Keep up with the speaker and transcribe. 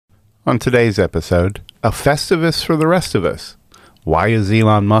On today's episode, a Festivus for the rest of us. Why is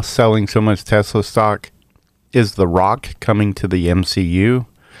Elon Musk selling so much Tesla stock? Is The Rock coming to the MCU?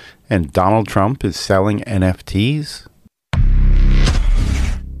 And Donald Trump is selling NFTs?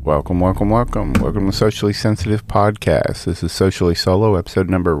 Welcome to Socially Sensitive Podcast. This is Socially Solo, episode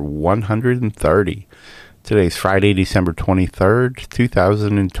number 130. Today's Friday, December 23rd,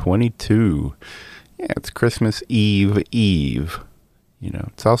 2022. Yeah, it's Christmas Eve. You know,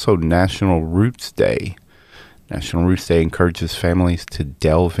 it's also National Roots Day. National Roots Day encourages families to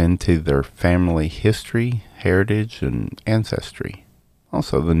delve into their family history, heritage, and ancestry.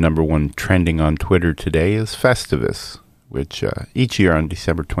 Also, the number one trending on Twitter today is Festivus, which each year on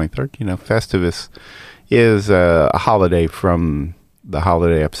December 23rd, Festivus is a holiday from the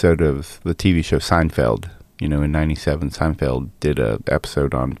holiday episode of the TV show Seinfeld. In 97, Seinfeld did an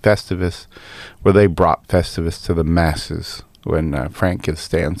episode on Festivus where they brought Festivus to the masses. When Frank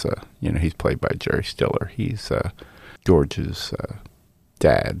Costanza, he's played by Jerry Stiller. He's George's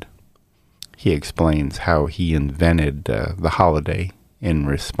dad. He explains how he invented the holiday in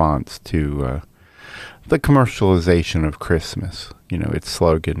response to the commercialization of Christmas. Its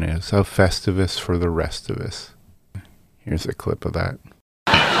slogan is, "A Festivus for the rest of us." Here's a clip of that.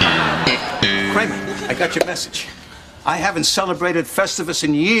 Kramer, I got your message. I haven't celebrated Festivus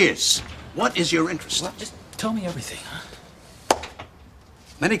in years. What is your interest? Well, just tell me everything, huh?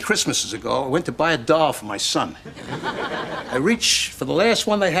 Many Christmases ago, I went to buy a doll for my son. I reached for the last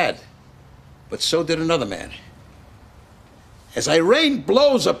one they had, but so did another man. As I rained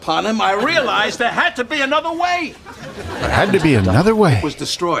blows upon him, I realized there had to be another way. There had to be another way. It was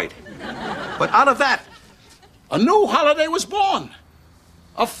destroyed. But out of that, a new holiday was born.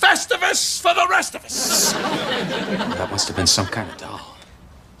 A Festivus for the rest of us. That must have been some kind of doll.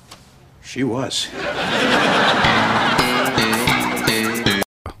 She was.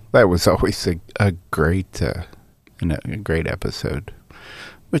 That was always a great episode.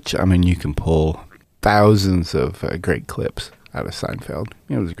 Which, you can pull thousands of great clips out of Seinfeld.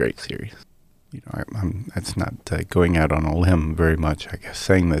 It was a great series. That's not going out on a limb very much, I guess,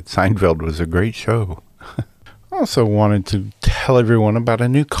 saying that Seinfeld was a great show. I also wanted to tell everyone about a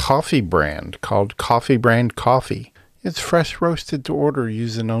new coffee brand called Coffee Brand Coffee. It's fresh roasted to order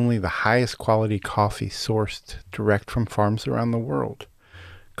using only the highest quality coffee sourced direct from farms around the world.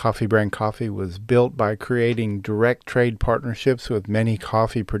 Coffee Brand Coffee was built by creating direct trade partnerships with many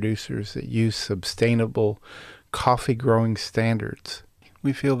coffee producers that use sustainable coffee growing standards.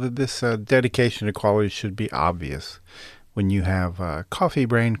 We feel that this dedication to quality should be obvious when you have Coffee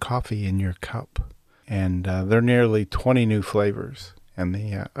Brand Coffee in your cup. And there are nearly 20 new flavors and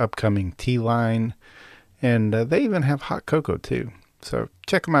the upcoming tea line. And they even have hot cocoa too. So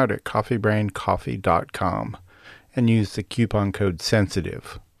check them out at coffeebrandcoffee.com and use the coupon code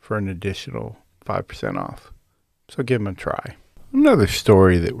SENSITIVE for an additional 5% off. So give them a try. Another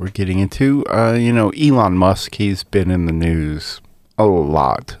story that we're getting into, Elon Musk, he's been in the news a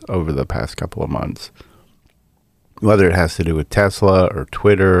lot over the past couple of months. Whether it has to do with Tesla or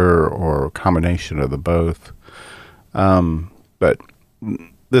Twitter or a combination of the both. But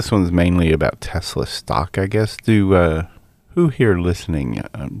this one's mainly about Tesla stock, I guess. Who here listening,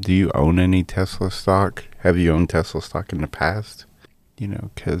 do you own any Tesla stock? Have you owned Tesla stock in the past?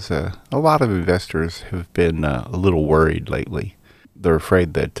 Because a lot of investors have been a little worried lately. They're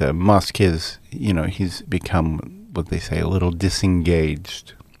afraid that Musk is, he's become, what they say, a little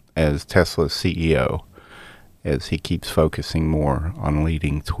disengaged as Tesla's CEO, as he keeps focusing more on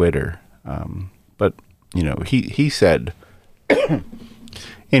leading Twitter. But he said in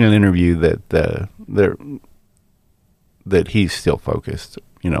an interview that he's still focused,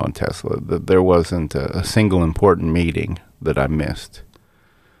 on Tesla, that there wasn't a single important meeting that I missed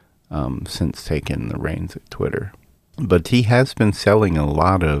since taking the reins at Twitter. But he has been selling a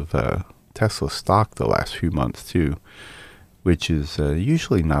lot of Tesla stock the last few months too, which is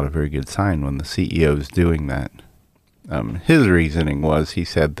usually not a very good sign when the CEO is doing that. His reasoning was, he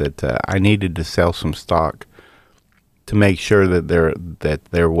said that I needed to sell some stock to make sure that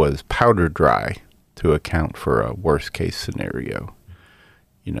there was powder dry to account for a worst case scenario.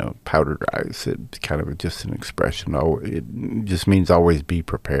 Powder dry is kind of just an expression. It just means always be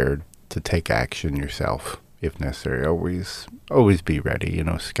prepared to take action yourself if necessary. Always be ready,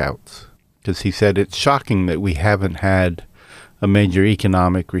 scouts. Because he said it's shocking that we haven't had a major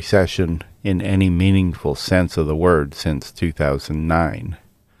economic recession in any meaningful sense of the word since 2009.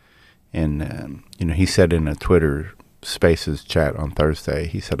 And, he said in a Twitter Spaces chat on Thursday,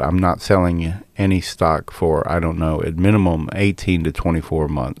 he said, I'm not selling any stock for, I don't know, at minimum 18 to 24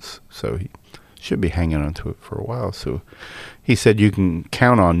 months. So he should be hanging on to it for a while. So he said you can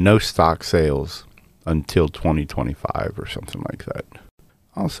count on no stock sales until 2025 or something like that.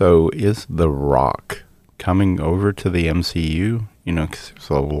 Also, is The Rock coming over to the MCU? You know, 'cause there's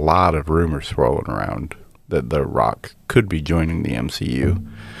a lot of rumors swirling around that The Rock could be joining the MCU.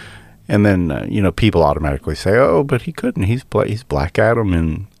 And then, you know, people automatically say, oh, but he couldn't. He's Black Adam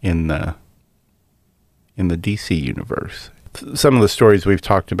in the DC universe. Some of the stories we've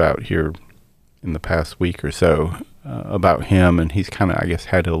talked about here in the past week or so about him, and he's kind of, I guess,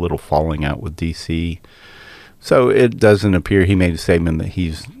 had a little falling out with DC. So it doesn't appear, he made a statement that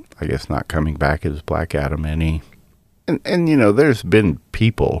he's, I guess, not coming back as Black Adam any. And you know, there's been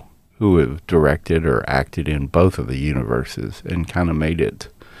people who have directed or acted in both of the universes and kind of made it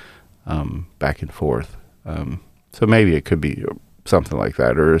back and forth. So maybe it could be something like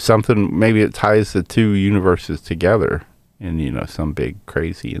that, or something, maybe it ties the two universes together in, you know, some big,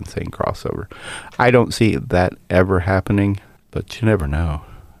 crazy, insane crossover. I don't see that ever happening, but you never know.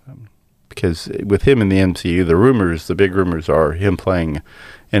 Because with him in the MCU, the big rumors are him playing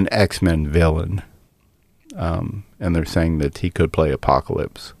an X-Men villain. And they're saying that he could play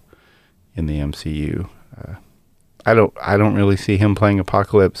Apocalypse in the MCU. I don't really see him playing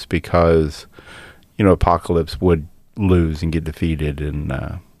Apocalypse because, you know, Apocalypse would lose and get defeated,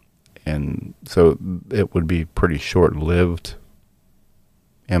 and so it would be pretty short-lived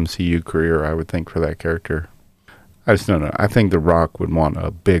MCU career, I would think, for that character. I just don't know. I think The Rock would want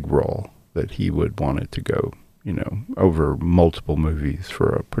a big role, that he would want it to go, you know, over multiple movies for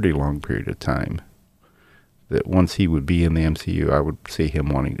a pretty long period of time. That once he would be in the MCU, I would see him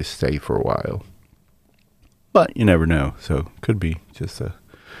wanting to stay for a while. But you never know, so could be just a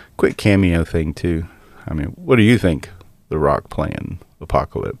quick cameo thing too. I mean, what do you think The Rock playing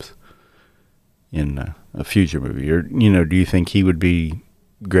Apocalypse in a future movie? Or, you know, do you think he would be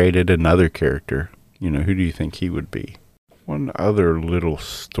great at another character? You know, who do you think he would be? One other little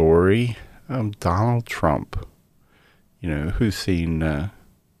story, Donald Trump. You know, who's seen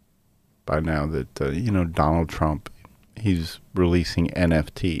by now that, you know, Donald Trump, he's releasing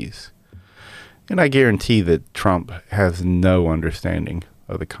NFTs. And I guarantee that Trump has no understanding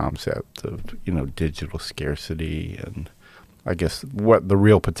of the concept of, you know, digital scarcity and I guess what the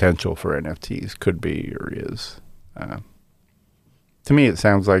real potential for NFTs could be or is. To me, it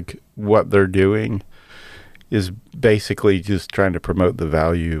sounds like what they're doing is basically just trying to promote the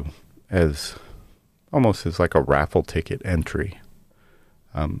value as almost as like a raffle ticket entry.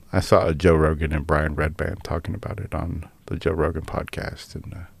 I saw a Joe Rogan and Brian Redband talking about it on the Joe Rogan podcast,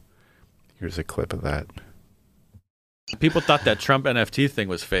 and here's a clip of that. People thought that Trump NFT thing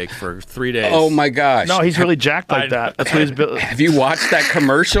was fake for 3 days. Oh my gosh! No, he's really jacked like that. That's what he's built. Have you watched that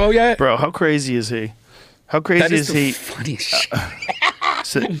commercial yet, bro? How crazy is he? How crazy that is he? Funny shit.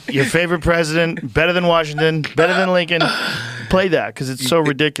 So your favorite president, better than Washington, better than Lincoln. Play that because it's so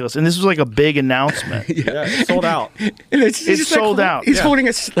ridiculous. And this was like a big announcement. Yeah, it's sold out. It's sold out. He's holding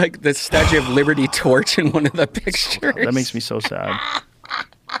a, like the Statue of Liberty torch in one of the pictures. That makes me so sad.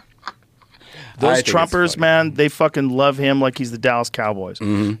 Those Trumpers, man, they fucking love him like he's the Dallas Cowboys.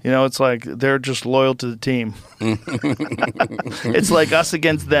 Mm-hmm. You know, it's like they're just loyal to the team. It's like us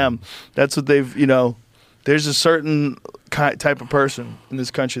against them. That's what they've, you know, there's a certain type of person in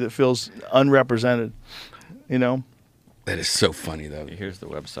this country that feels unrepresented, you know? That is so funny, though. Here's the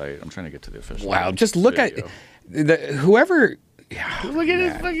website. I'm trying to get to the official. Wow, just look video. Whoever. Yeah, look at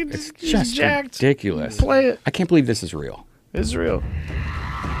it. Fucking it's just jacked. Ridiculous. Play it. I can't believe this is real. It's real.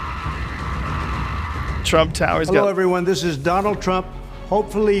 Trump Tower's Hello, everyone. This is Donald Trump.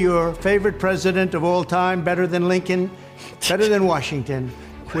 Hopefully your favorite president of all time, better than Lincoln, better than Washington,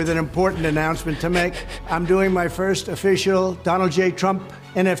 with an important announcement to make. I'm doing my first official Donald J. Trump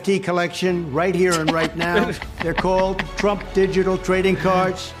NFT collection right here and right now. They're called Trump Digital Trading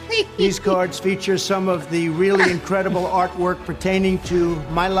Cards. These cards feature some of the really incredible artwork pertaining to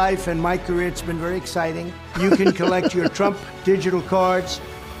my life and my career. It's been very exciting. You can collect your Trump digital cards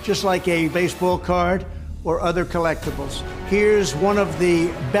just like a baseball card or other collectibles. Here's one of the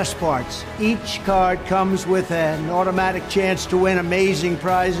best parts. Each card comes with an automatic chance to win amazing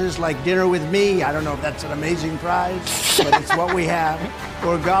prizes like dinner with me. I don't know if that's an amazing prize, but it's what we have.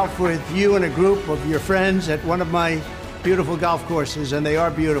 Or golf with you and a group of your friends at one of my beautiful golf courses, and they are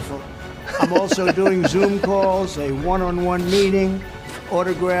beautiful. I'm also doing Zoom calls, a one-on-one meeting,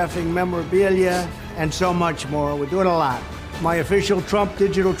 autographing memorabilia, and so much more. We're doing a lot. My official Trump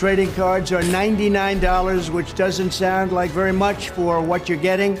digital trading cards are $99, which doesn't sound like very much for what you're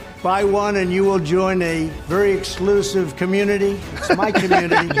getting. Buy one and you will join a very exclusive community. It's my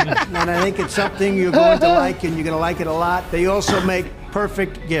community, and I think it's something you're going to like, and you're going to like it a lot. They also make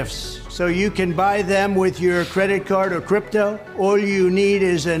perfect gifts. So you can buy them with your credit card or crypto. All you need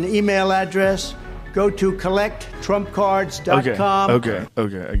is an email address. Go to collecttrumpcards.com. Okay,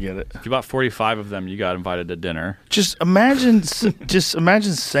 I get it. If you bought 45 of them, you got invited to dinner. Just imagine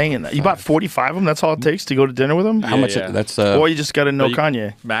saying that. You bought 45 of them. That's all it takes to go to dinner with them. How much? yeah. That's Or you just got to know But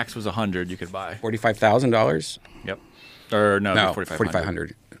Kanye. Max was 100 you could buy. $45,000. Yep. Or no, No,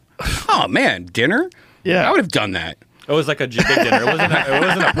 4,500. $4,500. Oh man, dinner? Yeah. I would have done that. It was like a big dinner. It wasn't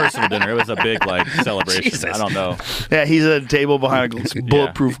a personal dinner. It was a big like celebration. Jesus. I don't know. Yeah, he's at a table behind a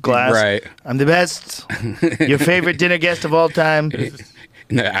bulletproof glass. Right. I'm the best. Your favorite dinner guest of all time.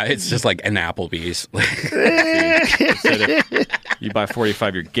 No, it's just like an Applebee's. He said if you buy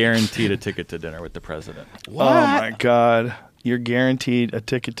 45, you're guaranteed a ticket to dinner with the president. Oh my God. You're guaranteed a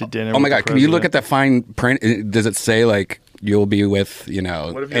ticket to dinner. Oh my with the God! Can you look at president. the fine print? Does it say like you'll be with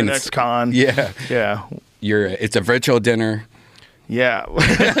What if you're next con? Yeah, Yeah. it's a virtual dinner. Yeah.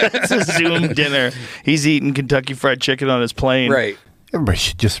 It's a Zoom dinner. He's eating Kentucky Fried Chicken on his plane. Right. Everybody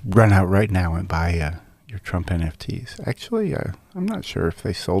should just run out right now and buy your Trump NFTs. Actually, I'm not sure if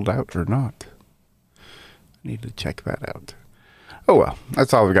they sold out or not. I need to check that out. Oh, well,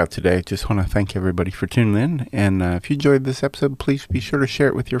 that's all we got today. Just want to thank everybody for tuning in. And if you enjoyed this episode, please be sure to share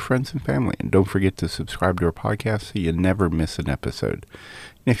it with your friends and family. And don't forget to subscribe to our podcast so you never miss an episode.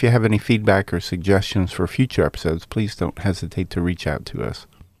 And if you have any feedback or suggestions for future episodes, please don't hesitate to reach out to us.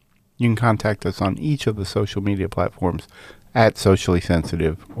 You can contact us on each of the social media platforms at Socially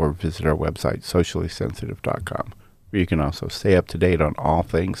Sensitive or visit our website, sociallysensitive.com, where you can also stay up to date on all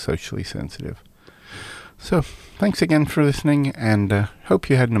things socially sensitive. So, thanks again for listening, and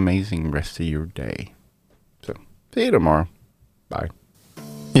hope you had an amazing rest of your day. So, see you tomorrow. Bye.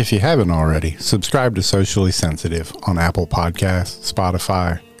 If you haven't already, subscribe to Socially Sensitive on Apple Podcasts,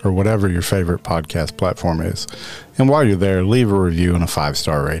 Spotify, or whatever your favorite podcast platform is. And while you're there, leave a review and a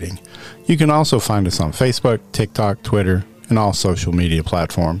 5-star rating. You can also find us on Facebook, TikTok, Twitter, and all social media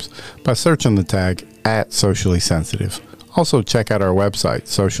platforms by searching the tag @SociallySensitive. Also, check out our website,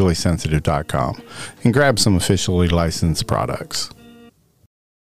 sociallysensitive.com, and grab some officially licensed products.